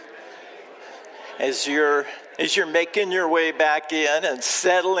As you're making your way back in and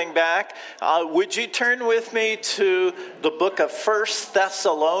settling back, would you turn with me to the book of 1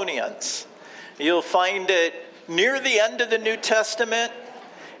 Thessalonians? You'll find it near the end of the New Testament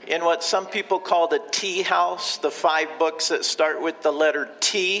in what some people call the T house, the 5 books that start with the letter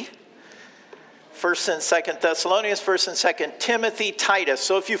T. 1st and 2nd Thessalonians, 1st and 2nd Timothy, Titus.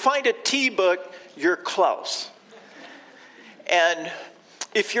 So if you find a T book, you're close. And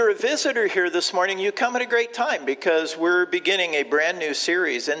if you're a visitor here this morning, you come at a great time because we're beginning a brand new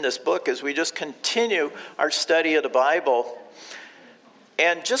series in this book as we just continue our study of the Bible.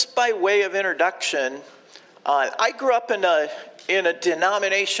 And just by way of introduction, I grew up in a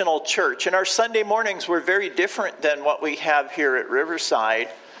denominational church, and our Sunday mornings were very different than what we have here at Riverside.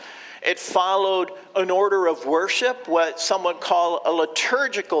 It followed an order of worship, what some would call a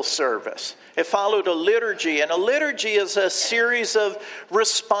liturgical service. It followed a liturgy, and a liturgy is a series of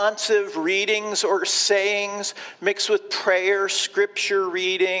responsive readings or sayings mixed with prayer, scripture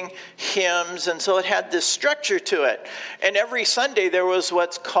reading, hymns, and so it had this structure to it. And every Sunday there was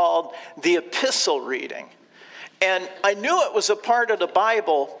what's called the epistle reading. And I knew it was a part of the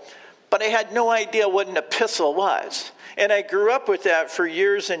Bible, but I had no idea what an epistle was. And I grew up with that for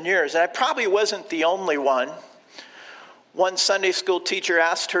years and years. And I probably wasn't the only one. One Sunday school teacher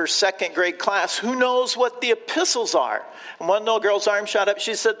asked her 2nd grade class, who knows what the epistles are? And one little girl's arm shot up.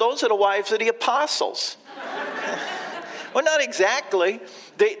 She said, those are the wives of the apostles. Well, not exactly.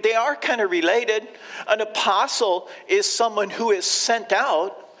 They are kind of related. An apostle is someone who is sent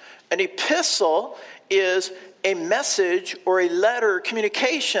out. An epistle is a message or a letter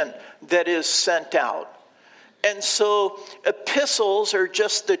communication that is sent out. And so epistles are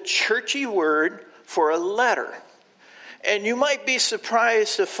just the churchy word for a letter. And you might be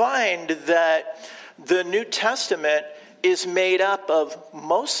surprised to find that the New Testament is made up of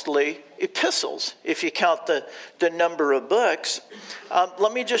mostly epistles, if you count the number of books.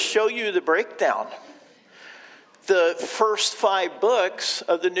 Let me just show you the breakdown. The first 5 books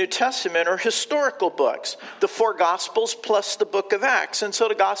of the New Testament are historical books. The 4 Gospels plus the book of Acts. And so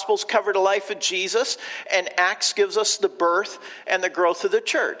the Gospels cover the life of Jesus, and Acts gives us the birth and the growth of the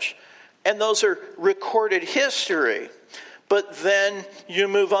church. And those are recorded history. But then you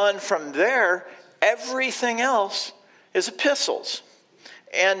move on from there, everything else is epistles.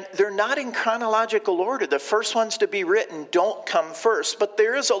 And they're not in chronological order. The first ones to be written don't come first. But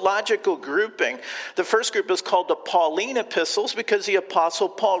there is a logical grouping. The first group is called the Pauline epistles because the Apostle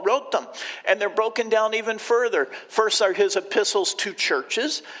Paul wrote them. And they're broken down even further. First are his epistles to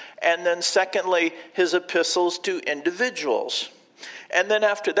churches. And then secondly, his epistles to individuals. And then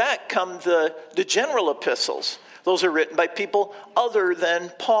after that come the general epistles. Those are written by people other than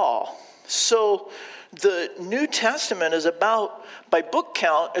Paul. So the New Testament is about, by book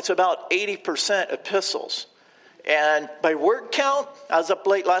count, it's about 80% epistles. And by word count, I was up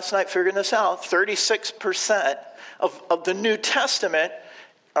late last night figuring this out, 36% of the New Testament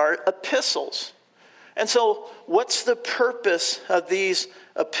are epistles. And so what's the purpose of these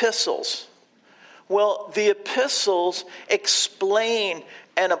epistles? Well, the epistles explain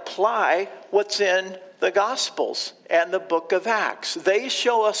and apply what's in the Gospels and the book of Acts. They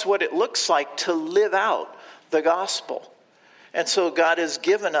show us what it looks like to live out the gospel. And so God has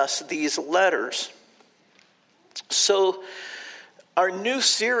given us these letters. So our new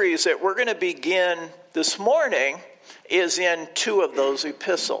series that we're going to begin this morning is in 2 of those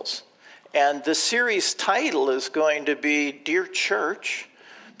epistles. And the series title is going to be Dear Church,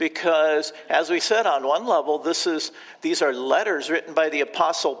 because, as we said, on one level, these are letters written by the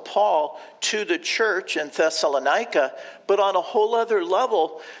Apostle Paul to the church in Thessalonica. But on a whole other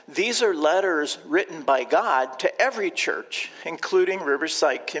level, these are letters written by God to every church, including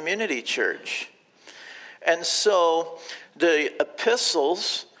Riverside Community Church. And so the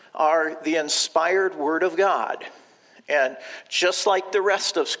epistles are the inspired word of God. And just like the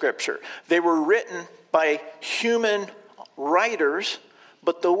rest of Scripture, they were written by human writers,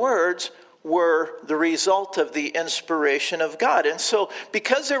 but the words were the result of the inspiration of God. And so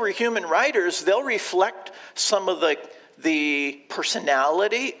because they were human writers, they'll reflect some of the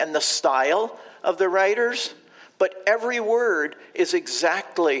personality and the style of the writers. But every word is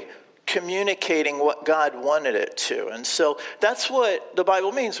exactly communicating what God wanted it to. And so that's what the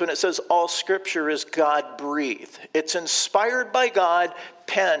Bible means when it says all Scripture is God-breathed. It's inspired by God,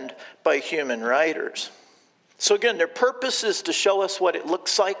 penned by human writers. So again, their purpose is to show us what it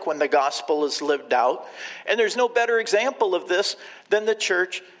looks like when the gospel is lived out. And there's no better example of this than the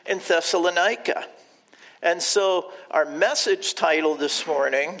church in Thessalonica. And so our message title this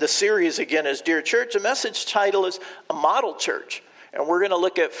morning, the series again is Dear Church. The message title is A Model Church. And we're going to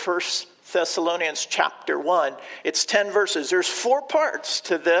look at 1 Thessalonians chapter 1. It's 10 verses. There's 4 parts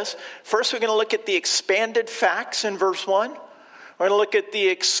to this. First, we're going to look at the expanded facts in verse 1. We're going to look at the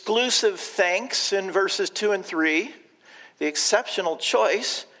exclusive thanks in verses 2 and 3. The exceptional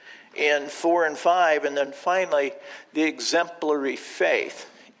choice in 4 and 5. And then finally, the exemplary faith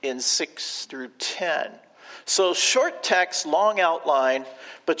in 6 through 10. So short text, long outline,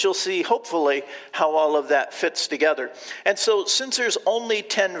 but you'll see hopefully how all of that fits together. And so since there's only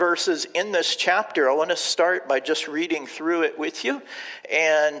 10 verses in this chapter, I want to start by just reading through it with you.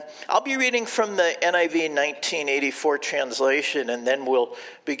 And I'll be reading from the NIV 1984 translation, and then we'll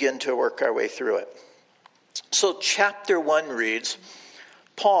begin to work our way through it. So chapter 1 reads,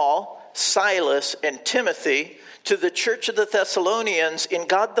 Paul, Silas, and Timothy, to the church of the Thessalonians in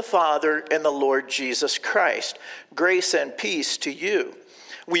God the Father and the Lord Jesus Christ. Grace and peace to you.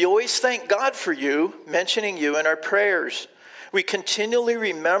 We always thank God for you, mentioning you in our prayers. We continually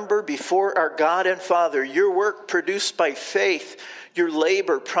remember before our God and Father your work produced by faith, your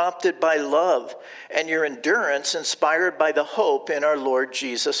labor prompted by love, and your endurance inspired by the hope in our Lord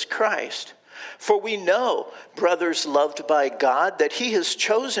Jesus Christ. For we know, brothers loved by God, that he has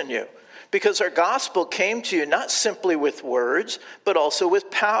chosen you, because our gospel came to you not simply with words, but also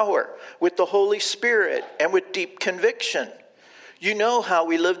with power, with the Holy Spirit, and with deep conviction. You know how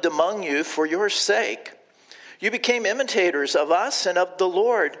we lived among you for your sake. You became imitators of us and of the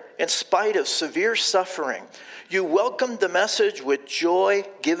Lord in spite of severe suffering. You welcomed the message with joy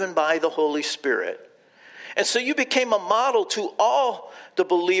given by the Holy Spirit. And so you became a model to all the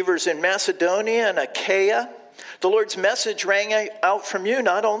believers in Macedonia and Achaia. The Lord's message rang out from you,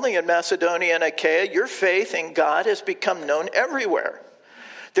 not only in Macedonia and Achaia. Your faith in God has become known everywhere.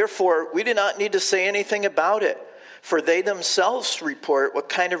 Therefore, we do not need to say anything about it, for they themselves report what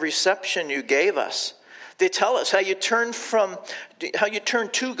kind of reception you gave us. They tell us how you turned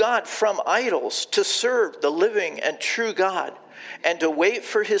to God from idols to serve the living and true God, and to wait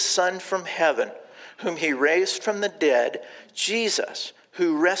for his Son from heaven, whom he raised from the dead, Jesus,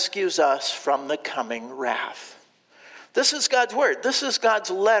 who rescues us from the coming wrath. This is God's word. This is God's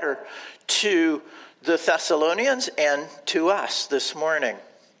letter to the Thessalonians and to us this morning.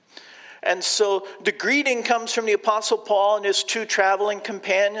 And so the greeting comes from the Apostle Paul and his 2 traveling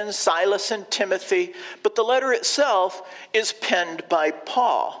companions, Silas and Timothy. But the letter itself is penned by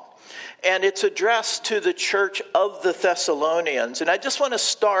Paul. And it's addressed to the church of the Thessalonians. And I just want to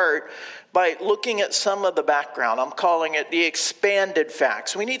start by looking at some of the background. I'm calling it the expanded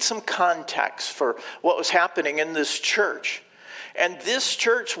facts. We need some context for what was happening in this church. And this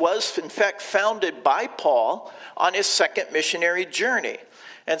church was, in fact, founded by Paul on his 2nd missionary journey.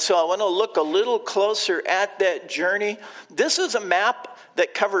 And so I want to look a little closer at that journey. This is a map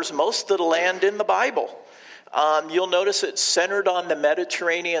that covers most of the land in the Bible. You'll notice it's centered on the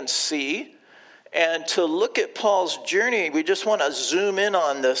Mediterranean Sea. And to look at Paul's journey, we just want to zoom in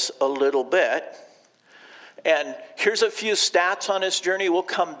on this a little bit. And here's a few stats on his journey. We'll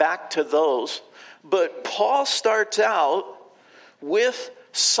come back to those. But Paul starts out with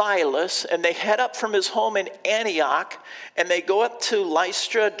Silas, and they head up from his home in Antioch, and they go up to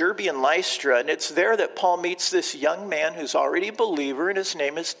Lystra, Derbe and Lystra. And it's there that Paul meets this young man who's already a believer, and his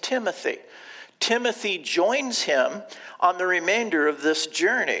name is Timothy. Timothy joins him on the remainder of this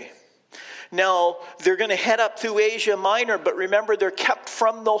journey. Now, they're going to head up through Asia Minor, but remember, they're kept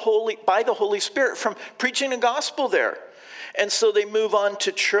by the Holy Spirit from preaching the gospel there. And so they move on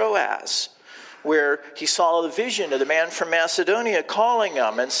to Troas, where he saw the vision of the man from Macedonia calling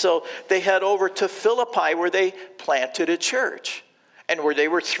them. And so they head over to Philippi, where they planted a church, and where they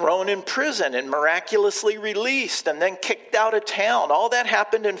were thrown in prison and miraculously released and then kicked out of town. All that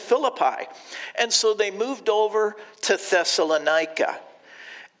happened in Philippi. And so they moved over to Thessalonica.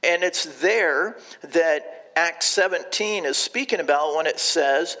 And it's there that Acts 17 is speaking about when it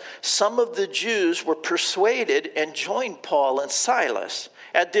says, some of the Jews were persuaded and joined Paul and Silas,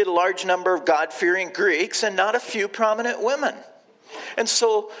 as did a large number of God-fearing Greeks and not a few prominent women. And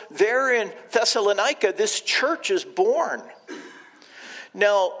so there in Thessalonica, this church is born.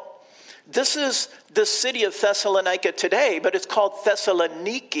 Now, this is the city of Thessalonica today, but it's called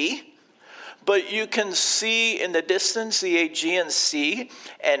Thessaloniki. But you can see in the distance the Aegean Sea,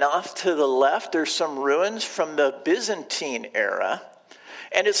 and off to the left there's some ruins from the Byzantine era.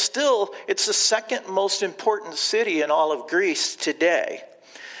 And it's the second most important city in all of Greece today.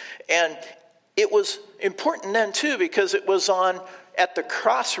 And it was important then too because it was at the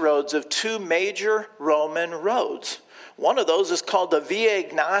crossroads of 2 major Roman roads. One of those is called the Via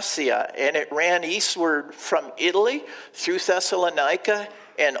Egnatia, and it ran eastward from Italy through Thessalonica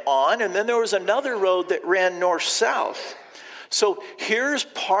and on. And then there was another road that ran north-south. So here's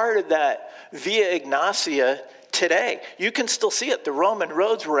part of that Via Ignatia today. You can still see it. The Roman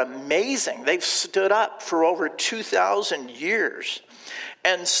roads were amazing. They've stood up for over 2,000 years.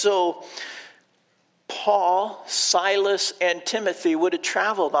 And so Paul, Silas, and Timothy would have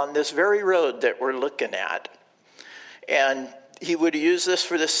traveled on this very road that we're looking at. And he would use this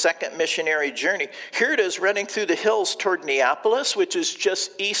for the second missionary journey. Here it is running through the hills toward Neapolis, which is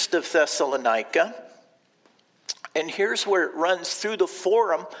just east of Thessalonica. And here's where it runs through the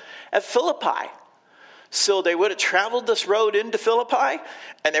forum at Philippi. So they would have traveled this road into Philippi,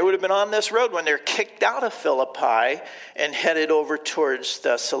 and they would have been on this road when they're kicked out of Philippi and headed over towards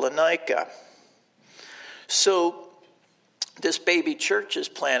Thessalonica. So this baby church is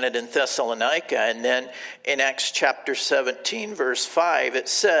planted in Thessalonica, and then in Acts chapter 17, verse 5, it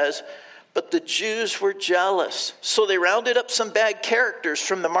says, "But the Jews were jealous, so they rounded up some bad characters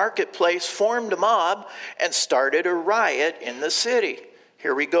from the marketplace, formed a mob, and started a riot in the city."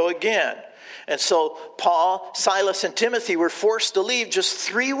 Here we go again. And so Paul, Silas, and Timothy were forced to leave just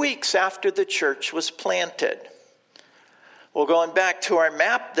 3 weeks after the church was planted. Well, going back to our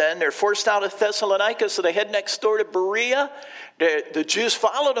map then, they're forced out of Thessalonica, so they head next door to Berea. The Jews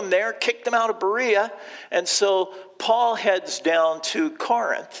followed them there, kicked them out of Berea, and so Paul heads down to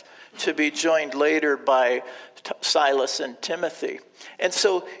Corinth to be joined later by Silas and Timothy. And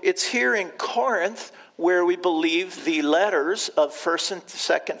so it's here in Corinth where we believe the letters of 1st and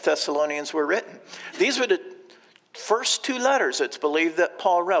 2nd Thessalonians were written. These were the first 2 letters, it's believed, that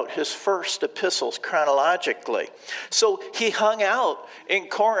Paul wrote, his first epistles chronologically. So he hung out in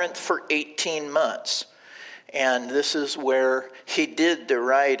Corinth for 18 months. And this is where he did the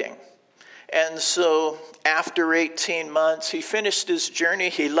writing. And so after 18 months, he finished his journey.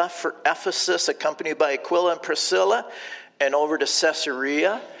 He left for Ephesus, accompanied by Aquila and Priscilla, and over to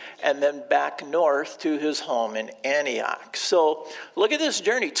Caesarea, and then back north to his home in Antioch. So look at this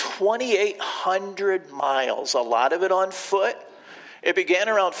journey, 2,800 miles, a lot of it on foot. It began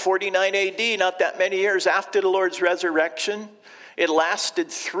around 49 AD, not that many years after the Lord's resurrection. It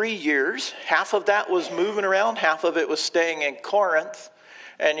lasted 3 years. Half of that was moving around, half of it was staying in Corinth.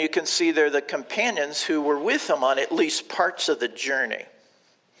 And you can see there the companions who were with him on at least parts of the journey.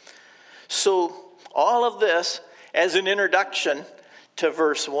 So all of this as an introduction to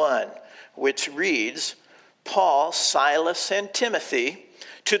verse 1, which reads, "Paul, Silas, and Timothy,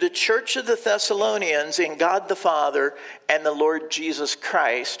 to the church of the Thessalonians in God the Father and the Lord Jesus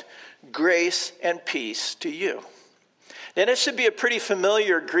Christ, grace and peace to you." Now, this should be a pretty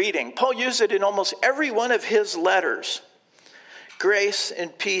familiar greeting. Paul used it in almost every one of his letters. Grace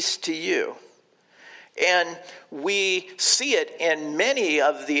and peace to you. And we see it in many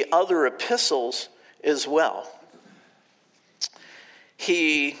of the other epistles as well.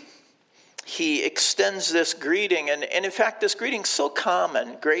 He extends this greeting, and in fact, this greeting's so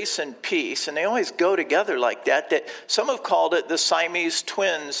common, grace and peace, and they always go together like that some have called it the Siamese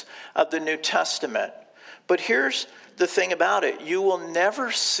twins of the New Testament. But here's the thing about it. You will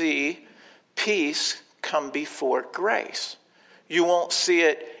never see peace come before grace. You won't see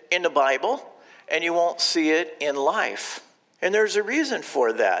it in the Bible, and you won't see it in life. And there's a reason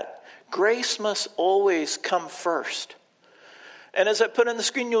for that. Grace must always come first. And as I put on the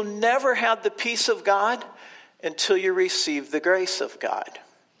screen, you'll never have the peace of God until you receive the grace of God.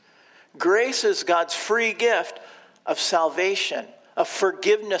 Grace is God's free gift of salvation, of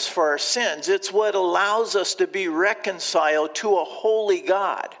forgiveness for our sins. It's what allows us to be reconciled to a holy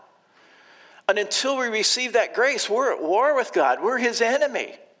God. And until we receive that grace, we're at war with God. We're his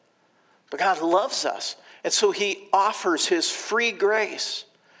enemy. But God loves us. And so he offers his free grace.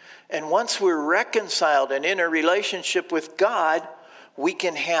 And once we're reconciled and in a relationship with God, we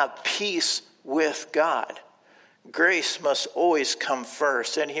can have peace with God. Grace must always come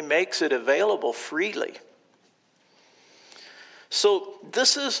first, and he makes it available freely. So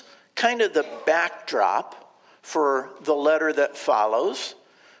this is kind of the backdrop for the letter that follows.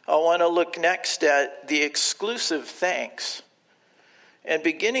 I want to look next at the exclusive thanks. And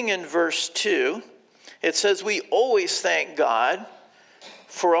beginning in verse 2, it says, "We always thank God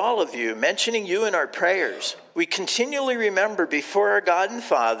for all of you, mentioning you in our prayers. We continually remember before our God and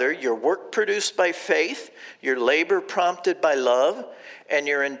Father your work produced by faith, your labor prompted by love, and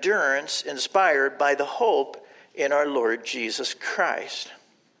your endurance inspired by the hope in our Lord Jesus Christ."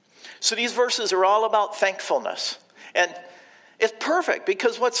 So these verses are all about thankfulness. And it's perfect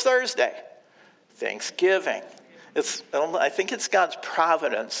because what's Thursday? Thanksgiving. I think it's God's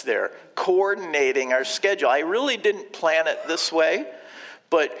providence there, coordinating our schedule. I really didn't plan it this way,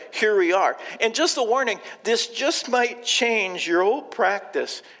 but here we are. And just a warning, this just might change your whole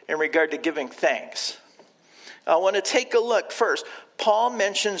practice in regard to giving thanks. I want to take a look first. Paul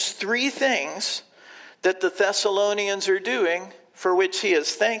mentions three things that the Thessalonians are doing for which he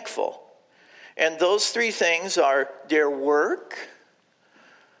is thankful. And those three things are their work,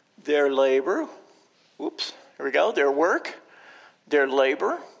 their labor, their work, their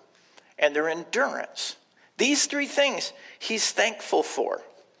labor, and their endurance. These three things he's thankful for.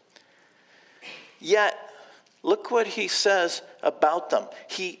 Yet, look what he says about them.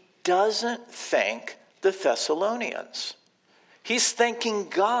 He doesn't thank the Thessalonians. He's thanking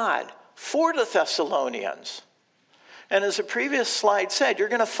God for the Thessalonians. And as the previous slide said, you're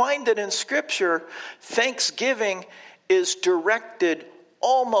going to find that in Scripture, thanksgiving is directed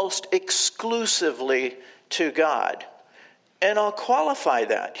almost exclusively to God. And I'll qualify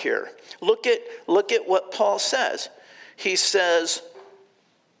that here. Look at what Paul says. He says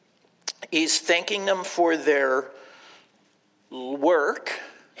he's thanking them for their work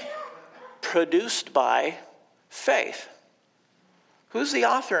produced by faith. Who's the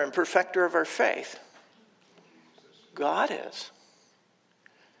author and perfecter of our faith? God is.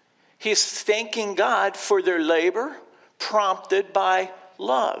 He's thanking God for their labor prompted by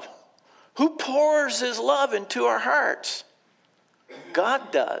love. Who pours his love into our hearts?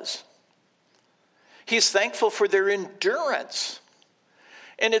 God does. He's thankful for their endurance.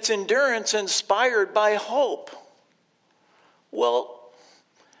 And it's endurance inspired by hope. Well,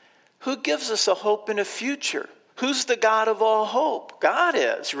 who gives us a hope in a future? Who's the God of all hope? God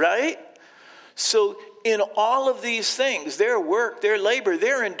is, right? So in all of these things, their work, their labor,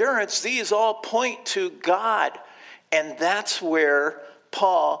 their endurance, these all point to God. And that's where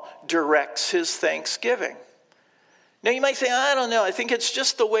Paul directs his thanksgiving. Now you might say, I don't know, I think it's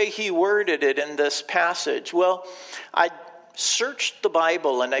just the way he worded it in this passage. Well, I searched the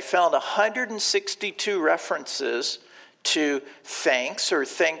Bible and I found 162 references to thanks or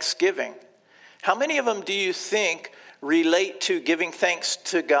thanksgiving. How many of them do you think relate to giving thanks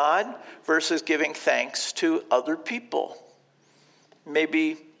to God versus giving thanks to other people?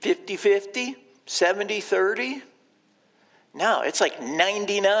 Maybe 50-50, 70-30? No, it's like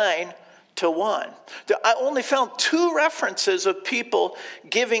 99-1. I only found 2 references of people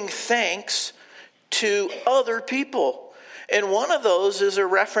giving thanks to other people. And one of those is a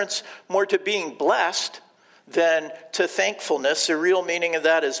reference more to being blessed than to thankfulness. The real meaning of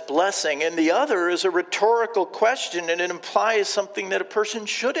that is blessing. And the other is a rhetorical question, and it implies something that a person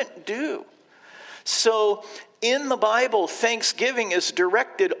shouldn't do. So in the Bible, thanksgiving is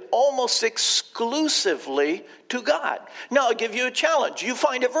directed almost exclusively to God. Now, I'll give you a challenge. You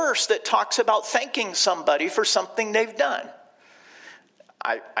find a verse that talks about thanking somebody for something they've done.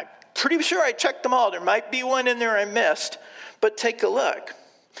 I'm pretty sure I checked them all. There might be one in there I missed, but take a look.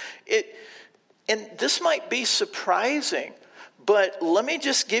 And this might be surprising, but let me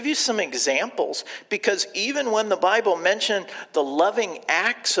just give you some examples, because even when the Bible mentioned the loving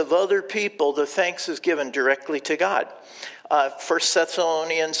acts of other people, the thanks is given directly to God. 1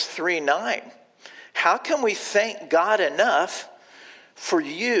 Thessalonians 3:9. How can we thank God enough for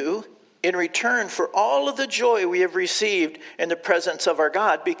you in return for all of the joy we have received in the presence of our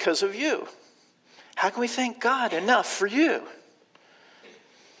God because of you? How can we thank God enough for you?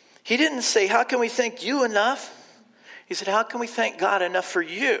 He didn't say, how can we thank you enough? He said, how can we thank God enough for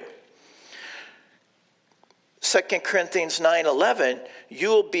you? 2 Corinthians 9:11, you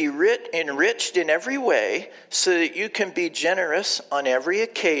will be enriched in every way so that you can be generous on every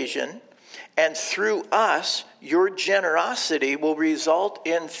occasion. And through us, your generosity will result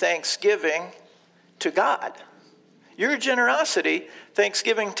in thanksgiving to God. Your generosity,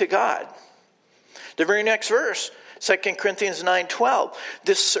 thanksgiving to God. The very next verse, 2 Corinthians 9:12,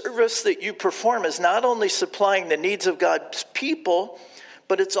 this service that you perform is not only supplying the needs of God's people,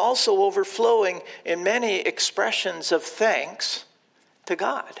 but it's also overflowing in many expressions of thanks to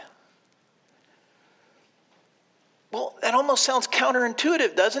God. Well, that almost sounds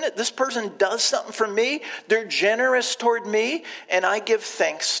counterintuitive, doesn't it? This person does something for me, they're generous toward me, and I give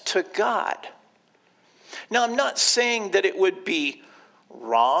thanks to God. Now, I'm not saying that it would be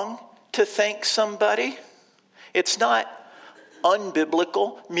wrong to thank somebody. It's not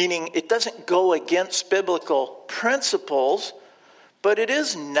unbiblical, meaning it doesn't go against biblical principles, but it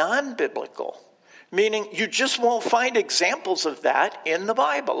is non-biblical, meaning you just won't find examples of that in the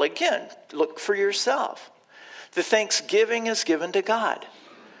Bible. Again, look for yourself. The thanksgiving is given to God.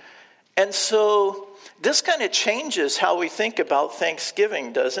 And so this kind of changes how we think about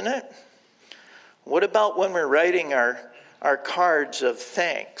Thanksgiving, doesn't it? What about when we're writing our cards of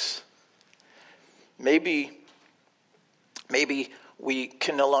thanks? Maybe we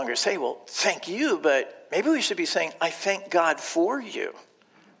can no longer say, well, thank you, but maybe we should be saying, I thank God for you.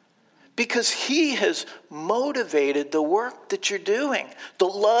 because he has motivated the work that you're doing, the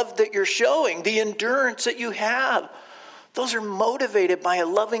love that you're showing, the endurance that you have. Those are motivated by a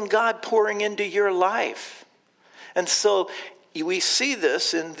loving God pouring into your life. And so we see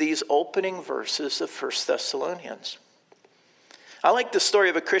this in these opening verses of 1 Thessalonians. I like the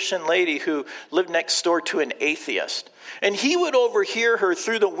story of a Christian lady who lived next door to an atheist. And he would overhear her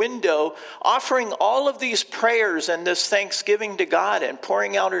through the window offering all of these prayers and this thanksgiving to God and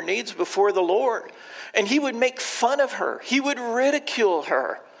pouring out her needs before the Lord. And he would make fun of her. He would ridicule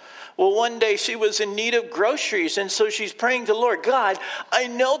her. Well, one day she was in need of groceries, and so she's praying to the Lord, God, I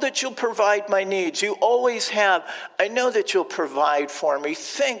know that you'll provide my needs. You always have. I know that you'll provide for me.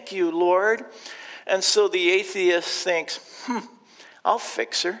 Thank you, Lord. And so the atheist thinks, I'll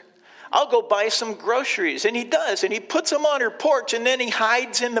fix her. I'll go buy some groceries. And he does. And he puts them on her porch, and then he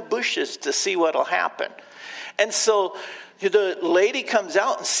hides in the bushes to see what will happen. And so the lady comes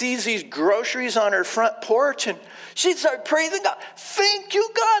out and sees these groceries on her front porch, and she starts praising God. Thank you,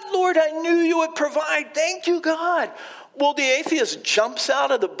 God, Lord. I knew you would provide. Thank you, God. Well, the atheist jumps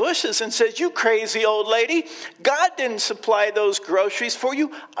out of the bushes and says, you crazy old lady. God didn't supply those groceries for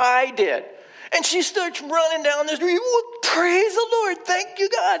you. I did. And she starts running down the street. Praise the Lord. Thank you,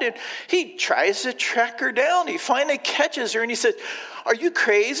 God. And he tries to track her down. He finally catches her and he says, are you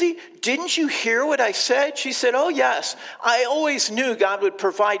crazy? Didn't you hear what I said? She said, oh, yes. I always knew God would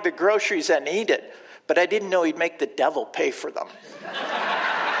provide the groceries I needed, but I didn't know he'd make the devil pay for them.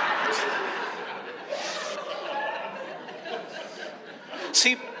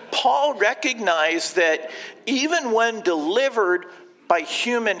 See, Paul recognized that even when delivered by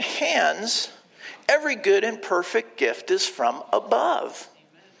human hands, every good and perfect gift is from above.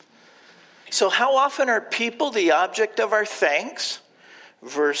 So how often are people the object of our thanks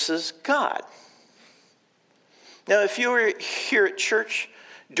versus God? Now, if you were here at church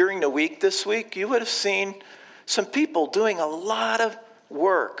during the week this week, you would have seen some people doing a lot of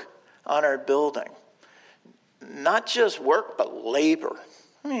work on our building. Not just work, but labor.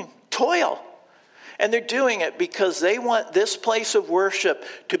 Toil. And they're doing it because they want this place of worship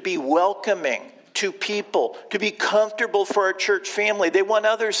to be welcoming to people, to be comfortable for our church family. They want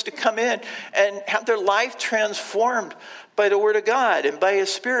others to come in and have their life transformed by the Word of God and by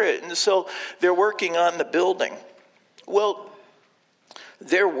His Spirit. And so they're working on the building. Well,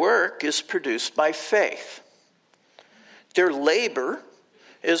 their work is produced by faith. Their labor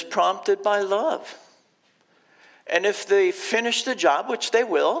is prompted by love. And if they finish the job, which they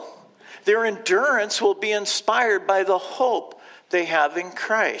will, their endurance will be inspired by the hope they have in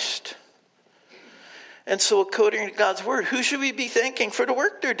Christ. And so according to God's word, who should we be thanking for the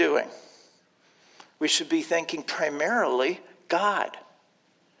work they're doing? We should be thanking primarily God.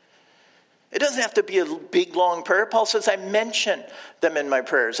 It doesn't have to be a big, long prayer. Paul says, I mention them in my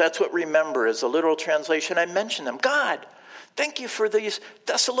prayers. That's what remember is. A literal translation. I mention them. God, thank you for these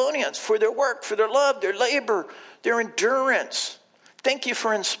Thessalonians, for their work, for their love, their labor, their endurance. Thank you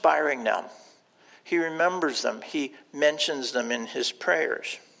for inspiring them. He remembers them. He mentions them in his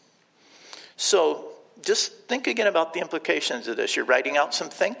prayers. So just think again about the implications of this. You're writing out some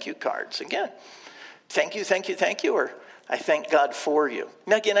thank you cards. Again, thank you, thank you, thank you, or I thank God for you.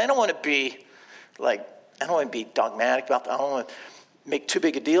 Now again, I don't want to be dogmatic about that. I don't want to make too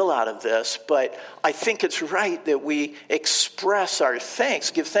big a deal out of this, but I think it's right that we express our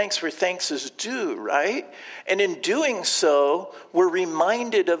thanks, give thanks where thanks is due, right? And in doing so, we're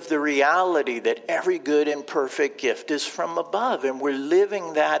reminded of the reality that every good and perfect gift is from above, and we're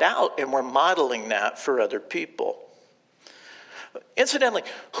living that out, and we're modeling that for other people. Incidentally,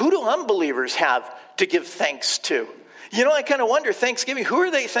 who do unbelievers have to give thanks to? I kind of wonder, Thanksgiving, who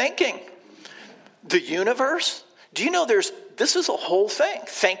are they thanking? The universe? Do you know this is a whole thing,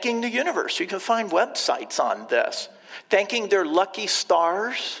 thanking the universe. You can find websites on this. Thanking their lucky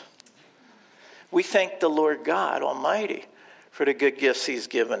stars. We thank the Lord God Almighty for the good gifts He's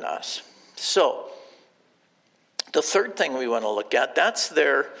given us. So, the third thing we want to look at, that's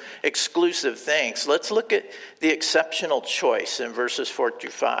their exclusive thanks. Let's look at the exceptional choice in verses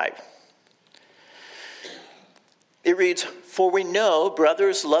 4-5. It reads, for we know,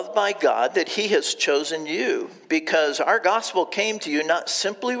 brothers loved by God, that He has chosen you, because our gospel came to you not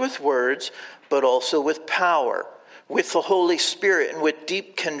simply with words, but also with power, with the Holy Spirit, and with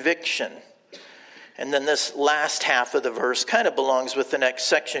deep conviction. And then this last half of the verse kind of belongs with the next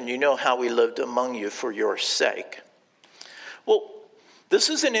section. You know how we lived among you for your sake. Well, this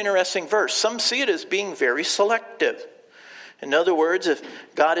is an interesting verse. Some see it as being very selective. In other words, if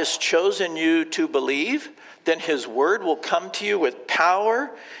God has chosen you to believe, then His word will come to you with power.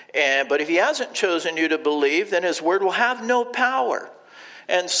 But if He hasn't chosen you to believe, then His word will have no power.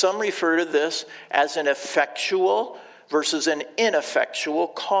 And some refer to this as an effectual versus an ineffectual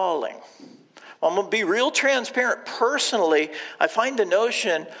calling. I'm going to be real transparent. Personally, I find the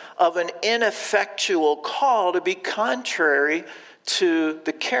notion of an ineffectual call to be contrary to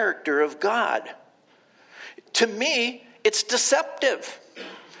the character of God. To me, it's deceptive.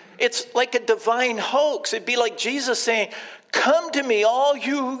 It's like a divine hoax. It'd be like Jesus saying, "Come to me, all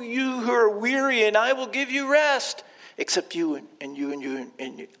you who are weary, and I will give you rest." Except you and you and you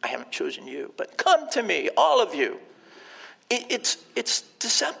and you. I haven't chosen you, but come to me, all of you. It's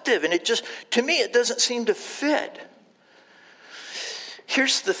deceptive, and to me, it doesn't seem to fit.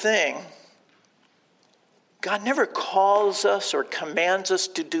 Here's the thing. God never calls us or commands us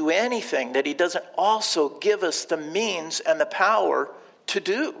to do anything that he doesn't also give us the means and the power to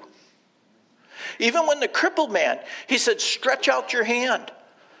do. Even when the crippled man, he said, "Stretch out your hand."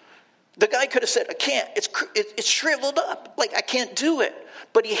 The guy could have said, "I can't. It's shriveled up. Like, I can't do it."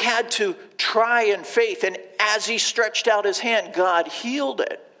 But he had to try in faith. And as he stretched out his hand, God healed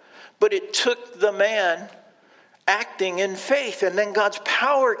it. But it took the man acting in faith. And then God's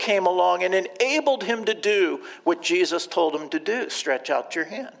power came along and enabled him to do what Jesus told him to do. Stretch out your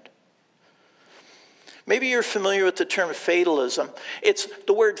hand. Maybe you're familiar with the term fatalism. It's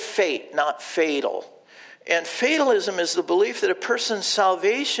the word fate, not fatal. And fatalism is the belief that a person's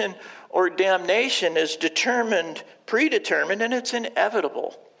salvation or damnation is predetermined, and it's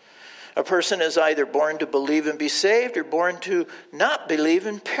inevitable. A person is either born to believe and be saved or born to not believe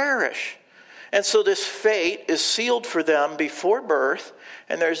and perish. And so this fate is sealed for them before birth,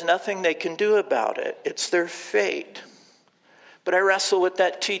 and there's nothing they can do about it. It's their fate. But I wrestle with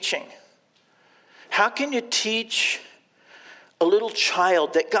that teaching. How can you teach a little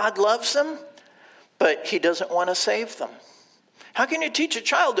child that God loves them, but he doesn't want to save them? How can you teach a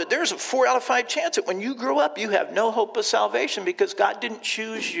child that there's a 4 out of 5 chance that when you grow up, you have no hope of salvation because God didn't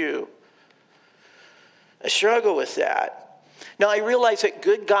choose you? I struggle with that. Now, I realize that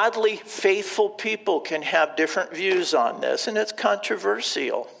good, godly, faithful people can have different views on this, and it's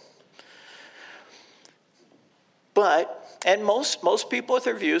controversial. And most people with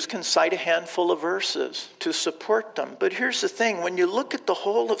their views can cite a handful of verses to support them. But here's the thing. When you look at the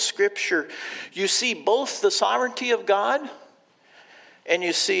whole of Scripture, you see both the sovereignty of God and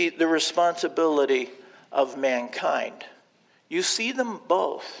you see the responsibility of mankind. You see them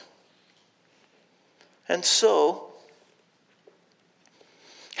both. And so,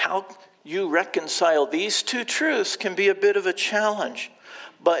 how you reconcile these two truths can be a bit of a challenge.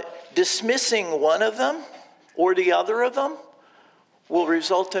 But dismissing one of them or the other of them will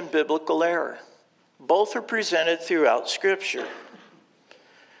result in biblical error. Both are presented throughout Scripture.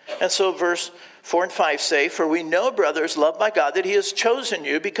 And so verse 4 and 5 say, "For we know, brothers, loved by God, that he has chosen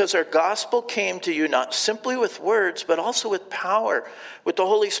you because our gospel came to you not simply with words, but also with power, with the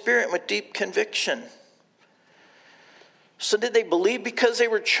Holy Spirit, and with deep conviction." So did they believe because they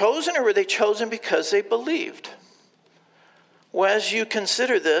were chosen, or were they chosen because they believed? Well, as you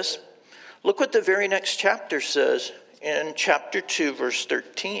consider this, look what the very next chapter says in chapter 2, verse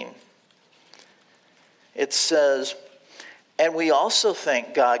 13. It says, "And we also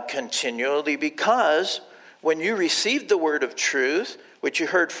thank God continually because when you received the word of truth, which you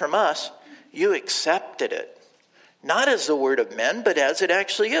heard from us, you accepted it. Not as the word of men, but as it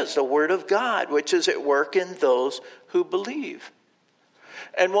actually is, the word of God, which is at work in those who believe."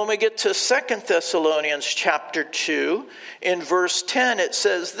 And when we get to 2 Thessalonians chapter 2, in verse 10, it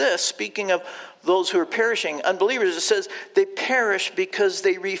says this, speaking of those who are perishing, unbelievers, it says, "They perish because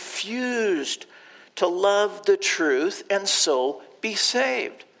they refused to love the truth and so be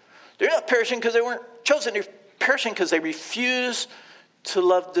saved." They're not perishing because they weren't chosen. They're perishing because they refuse to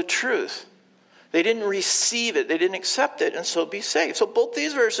love the truth. They didn't receive it. They didn't accept it and so be saved. So both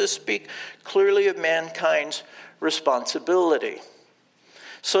these verses speak clearly of mankind's responsibility.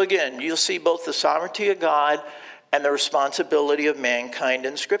 So again, you'll see both the sovereignty of God and the responsibility of mankind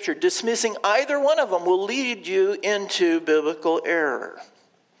in Scripture. Dismissing either one of them will lead you into biblical error.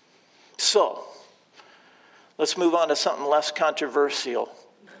 So, let's move on to something less controversial,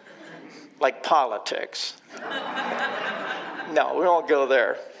 like politics. No, we won't go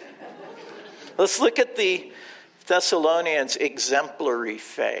there. Let's look at the Thessalonians' exemplary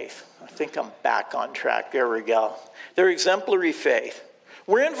faith. I think I'm back on track. There we go. Their exemplary faith.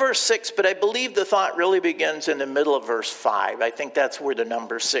 We're in verse 6, but I believe the thought really begins in the middle of verse 5. I think that's where the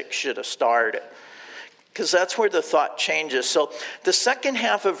number 6 should have started, because that's where the thought changes. So the second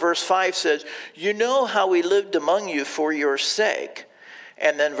half of verse 5 says, "You know how we lived among you for your sake,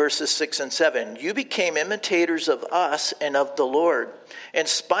 And then verses 6 and 7. You became imitators of us and of the Lord. In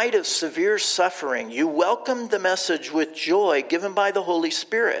spite of severe suffering, you welcomed the message with joy given by the Holy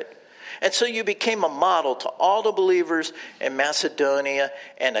Spirit. And so you became a model to all the believers in Macedonia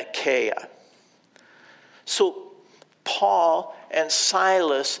and Achaia. So Paul and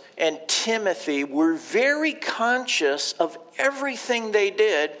Silas and Timothy were very conscious of everything they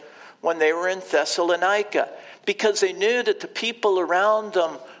did when they were in Thessalonica, because they knew that the people around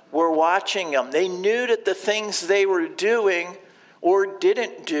them were watching them. They knew that the things they were doing or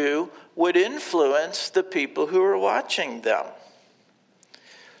didn't do would influence the people who were watching them.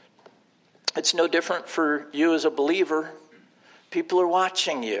 It's no different for you as a believer. People are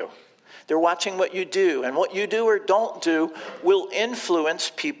watching you. They're watching what you do, and what you do or don't do will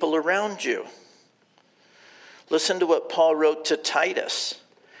influence people around you. Listen to what Paul wrote to Titus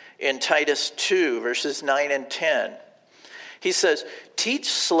in Titus 2, verses 9 and 10. He says, teach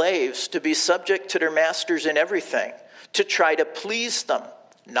slaves to be subject to their masters in everything, to try to please them,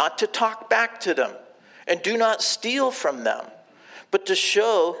 not to talk back to them, and do not steal from them, but to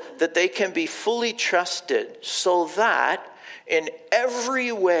show that they can be fully trusted, so that in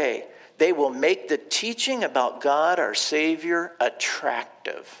every way they will make the teaching about God our Savior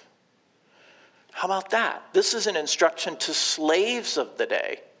attractive. How about that? This is an instruction to slaves of the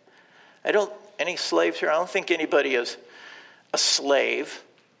day. Any slaves here? I don't think anybody is a slave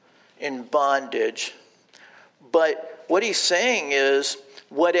in bondage. But what he's saying is,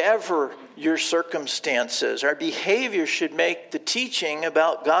 whatever your circumstances, our behavior should make the teaching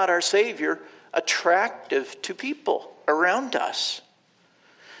about God our Savior attractive to people around us.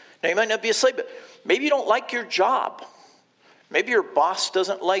 Now, you might not be a slave, but maybe you don't like your job. Maybe your boss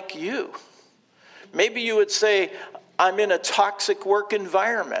doesn't like you. Maybe you would say, I'm in a toxic work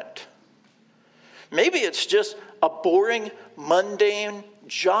environment. Maybe it's just a boring, mundane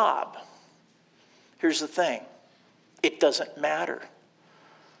job. Here's the thing. It doesn't matter.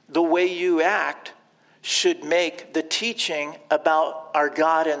 The way you act should make the teaching about our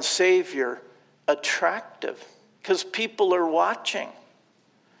God and Savior attractive, because people are watching.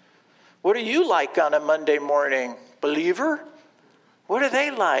 What are you like on a Monday morning, believer? What are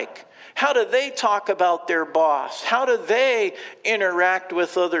they like? How do they talk about their boss? How do they interact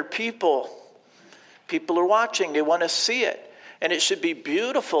with other people? People are watching. They want to see it. And it should be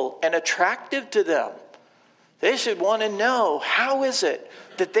beautiful and attractive to them. They should want to know, how is it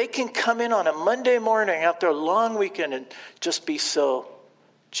that they can come in on a Monday morning after a long weekend and just be so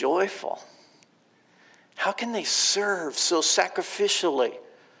joyful? How can they serve so sacrificially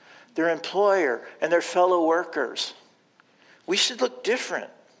their employer and their fellow workers? We should look different.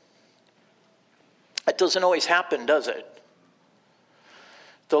 That doesn't always happen, does it?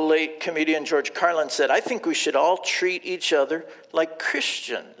 The late comedian George Carlin said, I think we should all treat each other like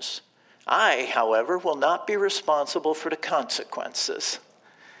Christians. I, however, will not be responsible for the consequences.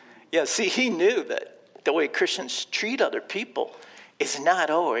 Yeah, see, he knew that the way Christians treat other people is not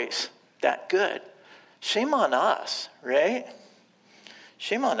always that good. Shame on us, right?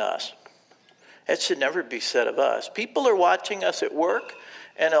 Shame on us. That should never be said of us. People are watching us at work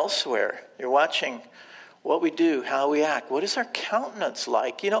and elsewhere. They're watching what we do, how we act. What is our countenance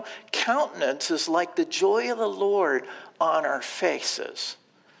like? You know, countenance is like the joy of the Lord on our faces.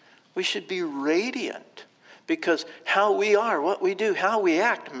 We should be radiant, because how we are, what we do, how we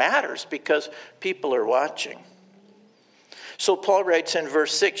act matters, because people are watching. So Paul writes in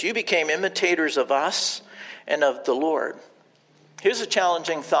verse 6, you became imitators of us and of the Lord. Here's a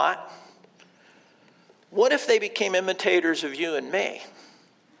challenging thought. What if they became imitators of you and me?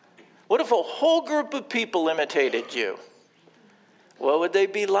 What if a whole group of people imitated you? What would they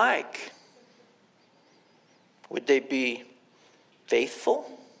be like? Would they be faithful?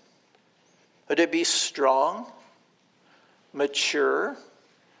 Would they be strong, mature?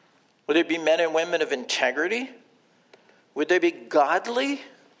 Would they be men and women of integrity? Would they be godly?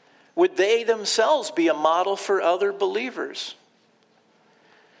 Would they themselves be a model for other believers?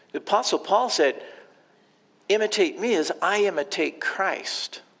 The Apostle Paul said, imitate me as I imitate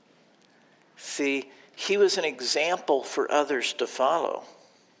Christ. See, he was an example for others to follow.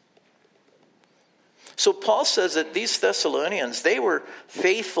 So Paul says that these Thessalonians, they were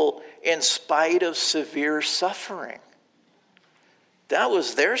faithful in spite of severe suffering. That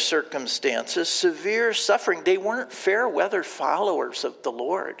was their circumstances, severe suffering. They weren't fair weather followers of the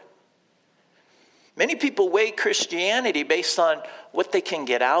Lord. Many people weigh Christianity based on what they can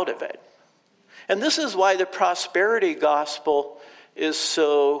get out of it. And this is why the prosperity gospel is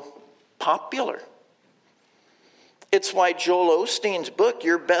so popular. It's why Joel Osteen's book,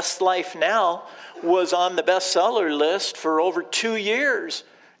 Your Best Life Now, was on the bestseller list for over 2 years.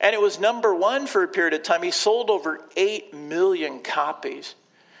 And it was number one for a period of time. He sold over 8 million copies.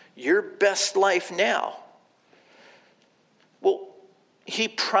 Your Best Life Now. Well, he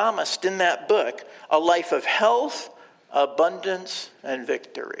promised in that book a life of health, abundance, and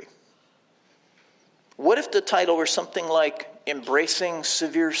victory. What if the title were something like Embracing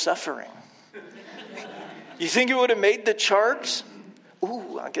Severe Suffering? You think it would have made the charts?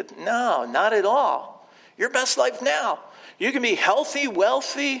 No, not at all. Your best life now. You can be healthy,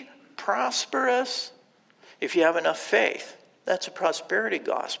 wealthy, prosperous if you have enough faith. That's a prosperity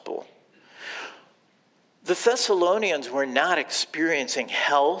gospel. The Thessalonians were not experiencing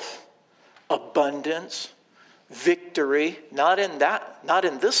health, abundance, victory, not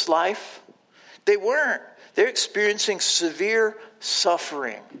in this life. They weren't. They're experiencing severe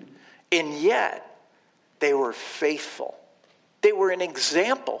suffering. And yet, they were faithful. They were an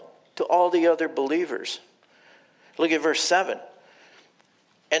example to all the other believers. Look at verse 7.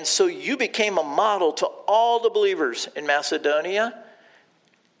 And so you became a model to all the believers in Macedonia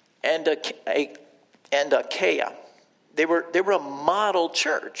and Achaia. They were a model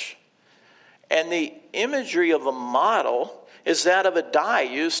church. And the imagery of a model is that of a die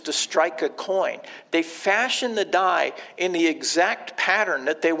used to strike a coin. They fashion the die in the exact pattern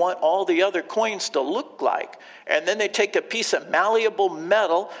that they want all the other coins to look like. And then they take a piece of malleable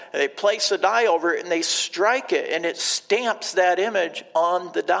metal and they place a die over it and they strike it, and it stamps that image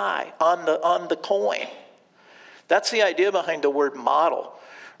on the die, on the coin. That's the idea behind the word model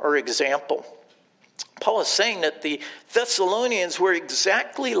or example. Paul is saying that the Thessalonians were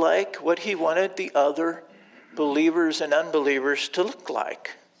exactly like what he wanted the other believers and unbelievers to look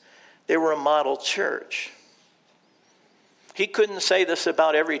like. They were a model church. He couldn't say this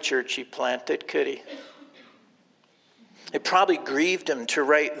about every church he planted, could he? It probably grieved him to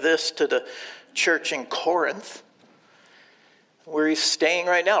write this to the church in Corinth, where he's staying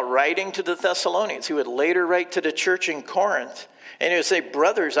right now, writing to the Thessalonians. He would later write to the church in Corinth, and he would say,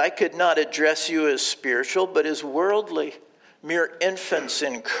 brothers, I could not address you as spiritual, but as worldly, mere infants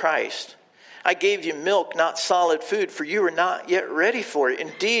in Christ. I gave you milk, not solid food, for you were not yet ready for it.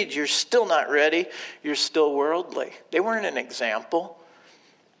 Indeed, you're still not ready. You're still worldly. They weren't an example.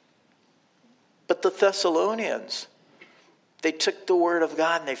 But the Thessalonians, they took the word of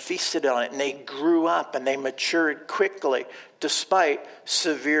God and they feasted on it, and they grew up and they matured quickly despite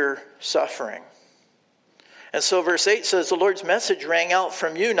severe suffering. And so verse 8 says, the Lord's message rang out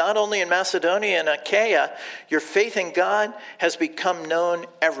from you, not only in Macedonia and Achaia. Your faith in God has become known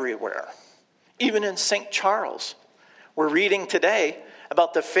everywhere. Even in St. Charles, we're reading today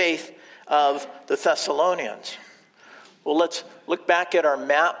about the faith of the Thessalonians. Well, let's look back at our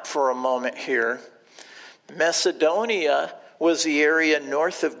map for a moment here. Macedonia was the area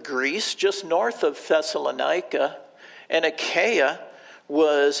north of Greece, just north of Thessalonica, and Achaia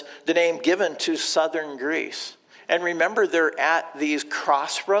was the name given to southern Greece. And remember, they're at these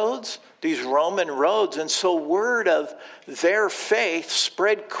crossroads, these Roman roads, and so word of their faith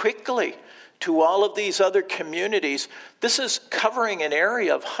spread quickly to all of these other communities. This is covering an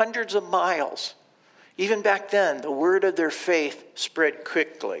area of hundreds of miles. Even back then, the word of their faith spread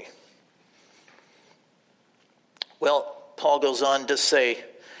quickly. Well, Paul goes on to say,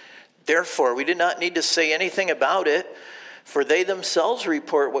 therefore, we did not need to say anything about it, for they themselves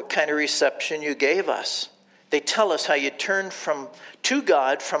report what kind of reception you gave us. They tell us how you turned to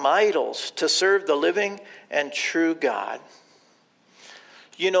God from idols to serve the living and true God.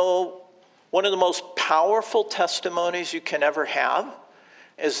 You know, one of the most powerful testimonies you can ever have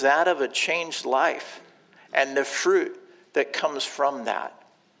is that of a changed life and the fruit that comes from that.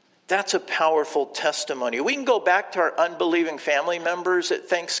 That's a powerful testimony. We can go back to our unbelieving family members at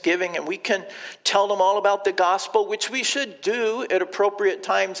Thanksgiving and we can tell them all about the gospel, which we should do at appropriate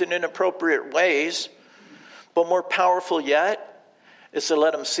times and in appropriate ways. But more powerful yet is to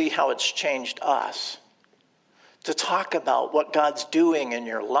let them see how it's changed us. To talk about what God's doing in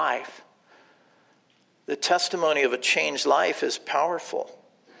your life. The testimony of a changed life is powerful.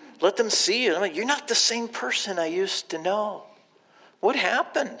 Let them see you. You're not the same person I used to know. What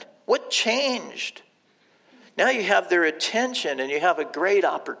happened? What changed? Now you have their attention and you have a great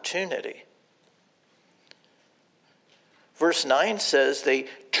opportunity. Verse 9 says they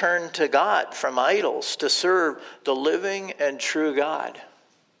turned to God from idols to serve the living and true God.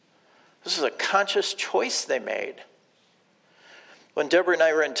 This is a conscious choice they made. When Deborah and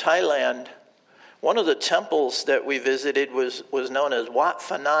I were in Thailand, one of the temples that we visited was known as Wat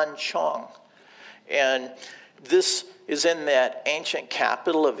Phanan Chong. And this is in that ancient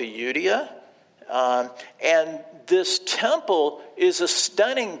capital of Ayutthaya. And this temple is a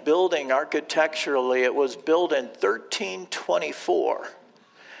stunning building architecturally. It was built in 1324.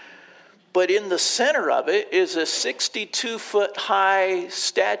 But in the center of it is a 62-foot high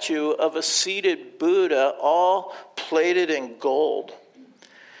statue of a seated Buddha, all plated in gold.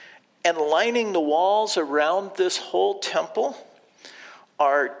 And lining the walls around this whole temple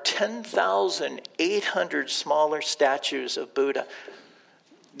are 10,800 smaller statues of Buddha.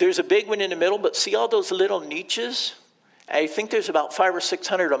 There's a big one in the middle, but see all those little niches? I think there's about 500 or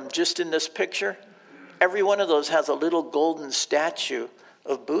 600 of them just in this picture. Every one of those has a little golden statue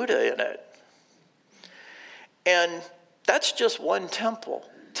of Buddha in it. And that's just one temple.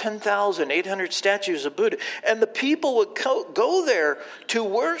 10,800 statues of Buddha. And the people would go there to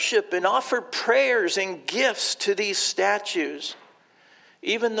worship and offer prayers and gifts to these statues,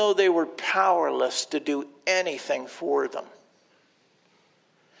 even though they were powerless to do anything for them.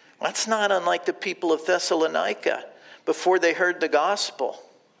 That's not unlike the people of Thessalonica before they heard the gospel.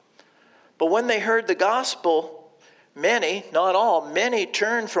 But when they heard the gospel, many, not all, many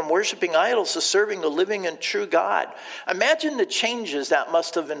turned from worshiping idols to serving the living and true God. Imagine the changes that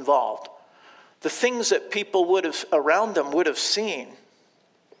must have involved. The things that people would have around them would have seen.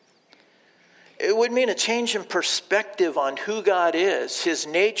 It would mean a change in perspective on who God is, his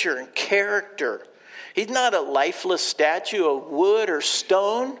nature and character. He's not a lifeless statue of wood or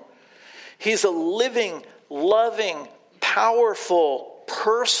stone. He's a living, loving, powerful,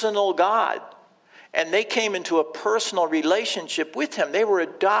 personal God. And they came into a personal relationship with him. They were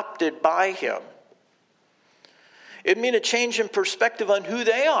adopted by him. It meant a change in perspective on who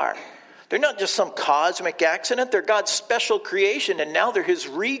they are. They're not just some cosmic accident. They're God's special creation, and now they're his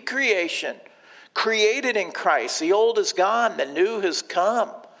recreation, created in Christ. The old is gone, the new has come.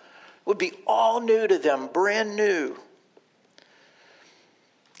 It would be all new to them, brand new.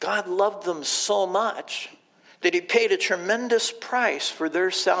 God loved them so much that he paid a tremendous price for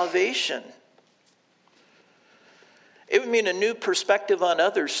their salvation. It would mean a new perspective on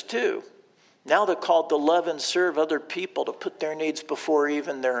others too. Now they're called to love and serve other people, to put their needs before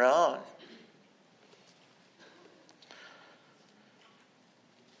even their own.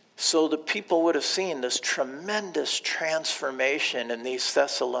 So the people would have seen this tremendous transformation in these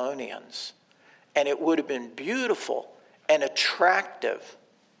Thessalonians. And it would have been beautiful and attractive.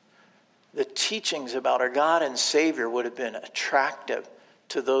 The teachings about our God and Savior would have been attractive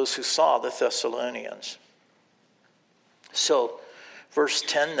to those who saw the Thessalonians. So, verse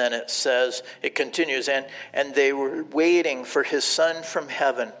 10 then it says, it continues, and they were waiting for his Son from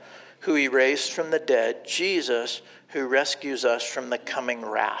heaven, who he raised from the dead, Jesus, who rescues us from the coming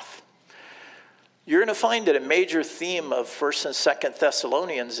wrath. You're going to find that a major theme of 1st and 2nd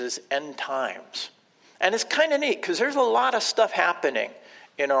Thessalonians is end times. And it's kind of neat, because there's a lot of stuff happening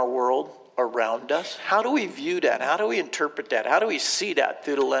in our world around us. How do we view that? How do we interpret that? How do we see that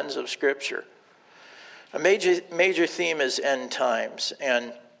through the lens of Scripture? A major theme is end times.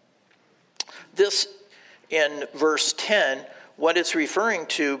 And this, in verse 10, what it's referring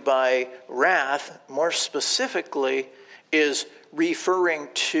to by wrath, more specifically, is referring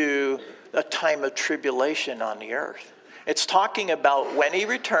to a time of tribulation on the earth. It's talking about when he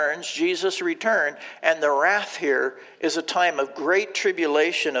returns, Jesus' return, and the wrath here is a time of great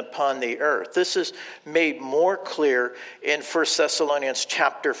tribulation upon the earth. This is made more clear in 1 Thessalonians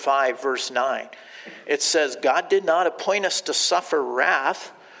chapter 5, verse 9. It says, God did not appoint us to suffer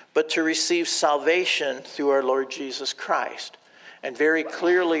wrath, but to receive salvation through our Lord Jesus Christ. And very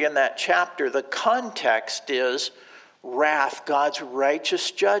clearly in that chapter, the context is wrath, God's righteous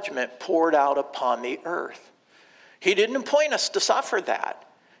judgment poured out upon the earth. He didn't appoint us to suffer that.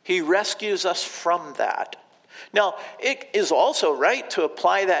 He rescues us from that. Now, it is also right to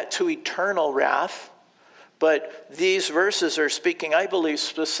apply that to eternal wrath, but these verses are speaking, I believe,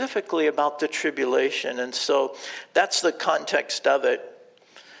 specifically about the tribulation, and so that's the context of it.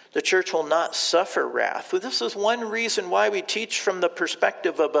 The church will not suffer wrath. Well, this is one reason why we teach from the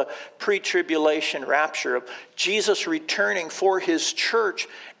perspective of a pre-tribulation rapture, of Jesus returning for his church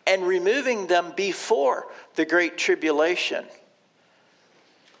and removing them before the great tribulation.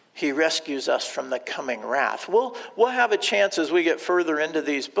 He rescues us from the coming wrath. We'll have a chance as we get further into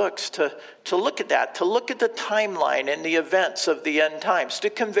these books to look at that, to look at the timeline and the events of the end times, to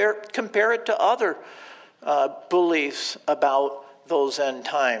compare it to other beliefs about those end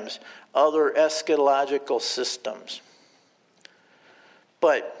times, other eschatological systems.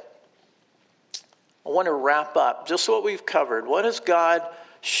 But I want to wrap up just what we've covered. What has God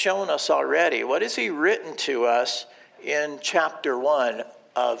shown us already? What has he written to us in chapter 1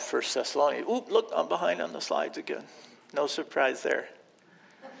 of 1 Thessalonians? Oop, look, I'm behind on the slides again. No surprise there.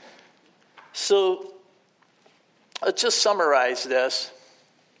 So let's just summarize this.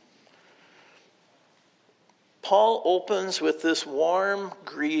 Paul opens with this warm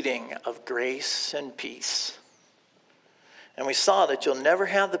greeting of grace and peace. And we saw that you'll never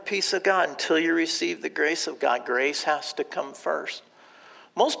have the peace of God until you receive the grace of God. Grace has to come first.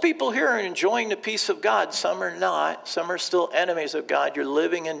 Most people here are enjoying the peace of God. Some are not. Some are still enemies of God. You're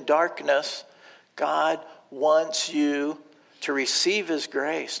living in darkness. God wants you to receive his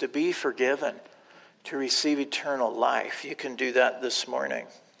grace, to be forgiven, to receive eternal life. You can do that this morning.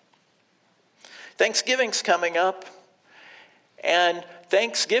 Thanksgiving's coming up. And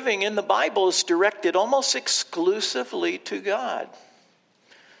Thanksgiving in the Bible is directed almost exclusively to God.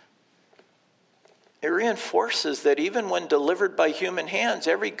 It reinforces that even when delivered by human hands,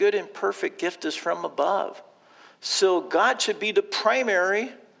 every good and perfect gift is from above. So God should be the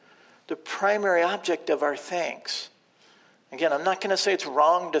primary object of our thanks. Again, I'm not going to say it's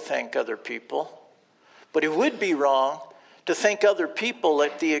wrong to thank other people, but it would be wrong to thank other people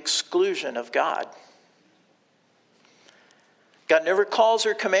at the exclusion of God. God never calls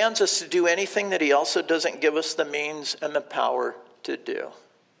or commands us to do anything that he also doesn't give us the means and the power to do.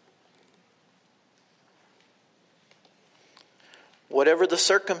 Whatever the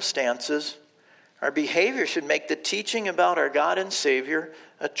circumstances, our behavior should make the teaching about our God and Savior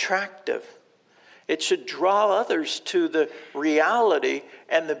attractive. It should draw others to the reality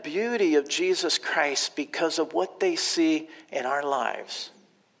and the beauty of Jesus Christ because of what they see in our lives.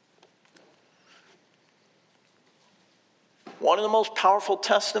 One of the most powerful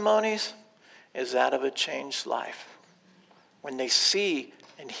testimonies is that of a changed life. When they see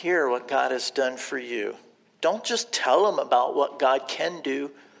and hear what God has done for you, don't just tell them about what God can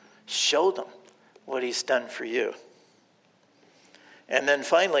do. Show them what he's done for you. And then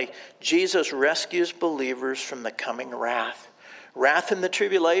finally, Jesus rescues believers from the coming wrath. Wrath in the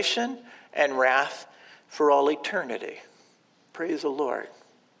tribulation and wrath for all eternity. Praise the Lord.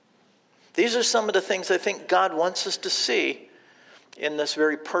 These are some of the things I think God wants us to see in this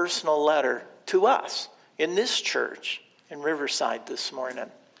very personal letter to us in this church in Riverside this morning.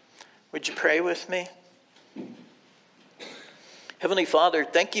 Would you pray with me? Heavenly Father,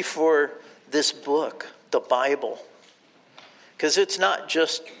 thank you for this book, the Bible. Because it's not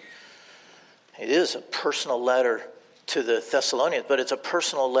just, it is a personal letter to the Thessalonians, but it's a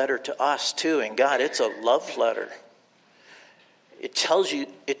personal letter to us too. And God, it's a love letter. It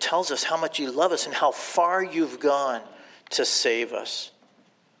tells us how much you love us and how far you've gone to save us.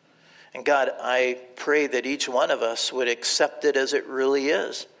 And God, I pray that each one of us would accept it as it really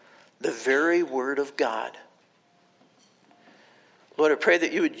is, the very Word of God. Lord, I pray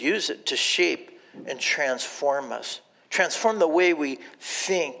that you would use it to shape and transform us. Transform the way we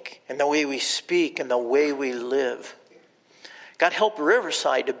think and the way we speak and the way we live. God, help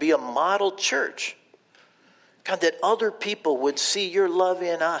Riverside to be a model church. God, that other people would see your love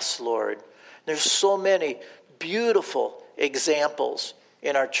in us, Lord. There's so many beautiful examples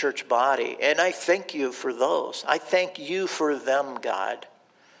in our church body, and I thank you for those. I thank you for them, God,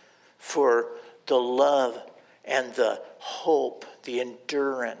 for the love and the hope, the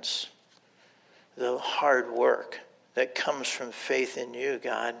endurance, the hard work that comes from faith in you,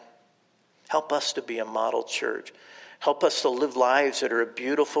 God. Help us to be a model church. Help us to live lives that are a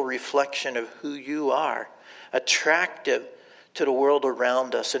beautiful reflection of who you are, attractive to the world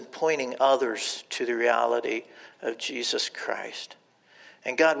around us and pointing others to the reality of Jesus Christ.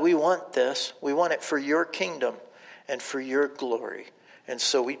 And God, we want this. We want it for your kingdom and for your glory. And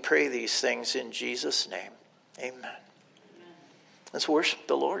so we pray these things in Jesus' name. Amen. Let's worship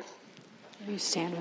the Lord. You stand.